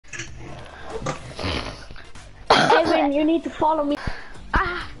and you need to follow me.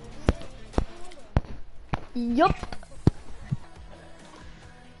 Ah. Yup.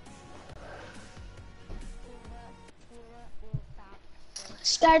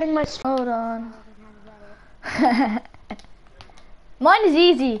 Starting my. Hold on. Mine is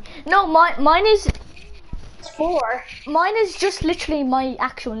easy. No, mine is 4. Mine is just literally my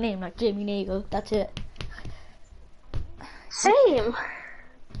actual name, like Jamie Nagel. That's it. Same.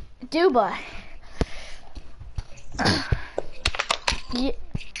 Dubai.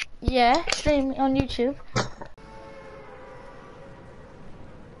 Yeah, stream on YouTube.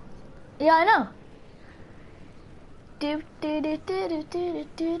 Yeah, I know. Do do do do do do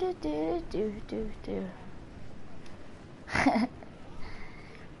do do do do do do.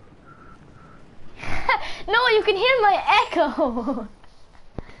 No, you can hear my echo.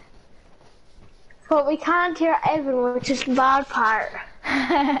 But we can't hear everyone, which is the bad part.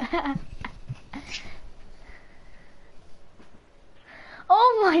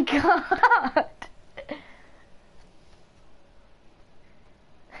 Oh my god.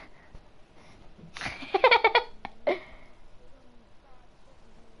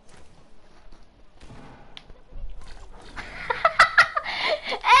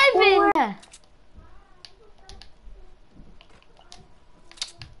 Evan!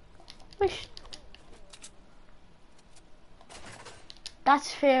 Wish.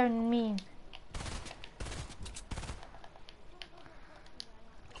 That's fair and mean.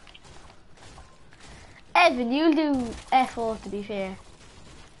 Evan, you'll do F all to be fair.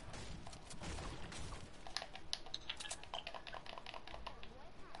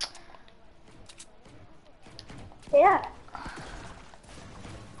 Yeah.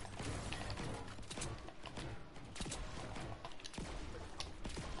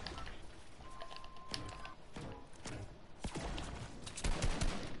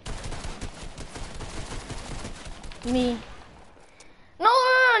 Me. No,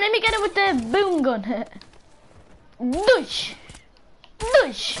 let me get it with the boom gun. Dush!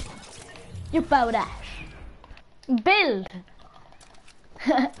 Dush! You bow that. Build!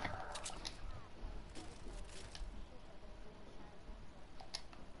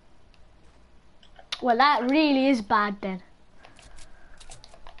 Well, that really is bad then.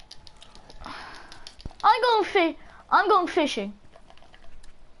 I'm going fishing.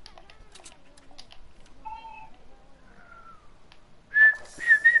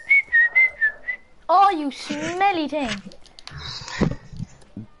 Oh, you smelly thing.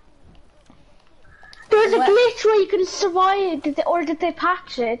 There's a glitch where you can survive, or did they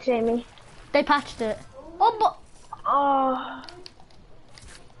patch it, Jamie? They patched it. Oh, but... Oh.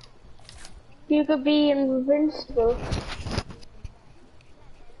 You could be invincible.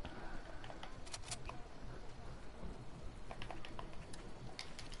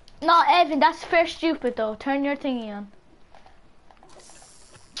 No, Evan, that's fair stupid though. Turn your thingy on.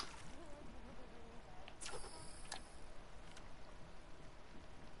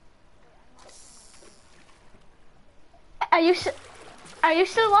 Are you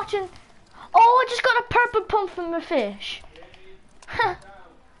still watching? Oh, I just got a purple pump from a fish.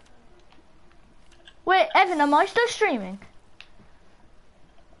 Wait, Evan, am I still streaming?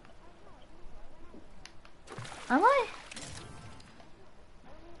 Am I?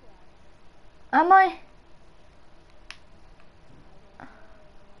 Am I?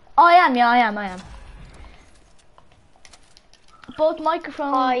 Oh, I am, yeah, I am. Both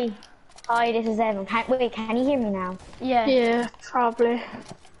microphones. Hi, this is Evan. Wait, can you hear me now? Yeah. Yeah, probably.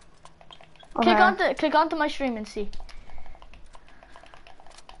 Okay. Click onto my stream and see.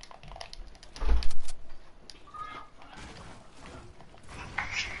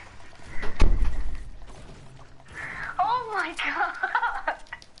 Oh my god!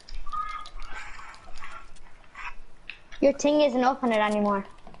 Your thing isn't up on it anymore.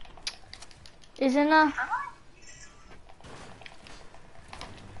 Isn't it? Am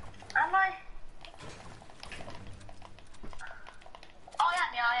I?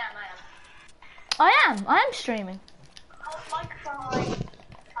 Oh yeah, I am streaming.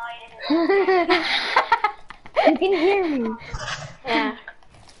 You can hear me. Yeah.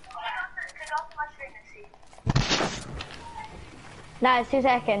 No, it's 2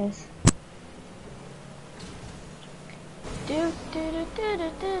 seconds. Do do do do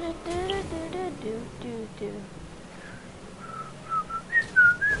do do do do do do do.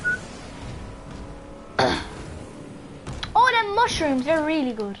 Oh, them mushrooms, they're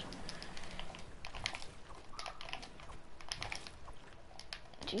really good.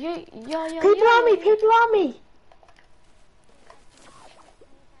 Yeah. People on me!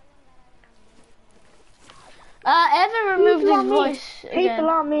 Evan removed his voice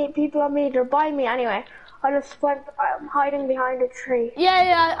again. People on me, they're by me anyway. I just went. I'm hiding behind a tree.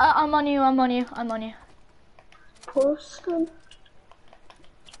 Yeah, I'm on you, I'm on you, I'm on you. Posted.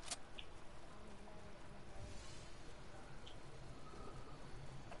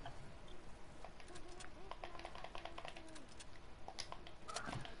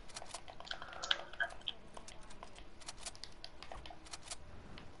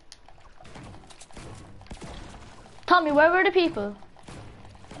 Tommy, where were the people?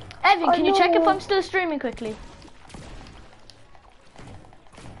 Evan, can you check if I'm still streaming quickly?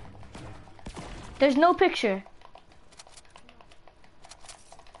 There's no picture.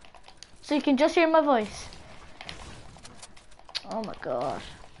 So you can just hear my voice. Oh my god.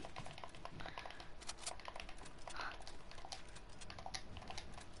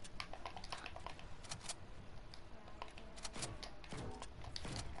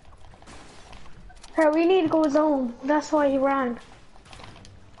 Hey, we need to go zone. That's why he ran.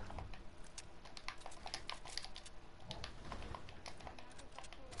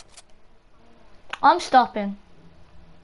 I'm stopping.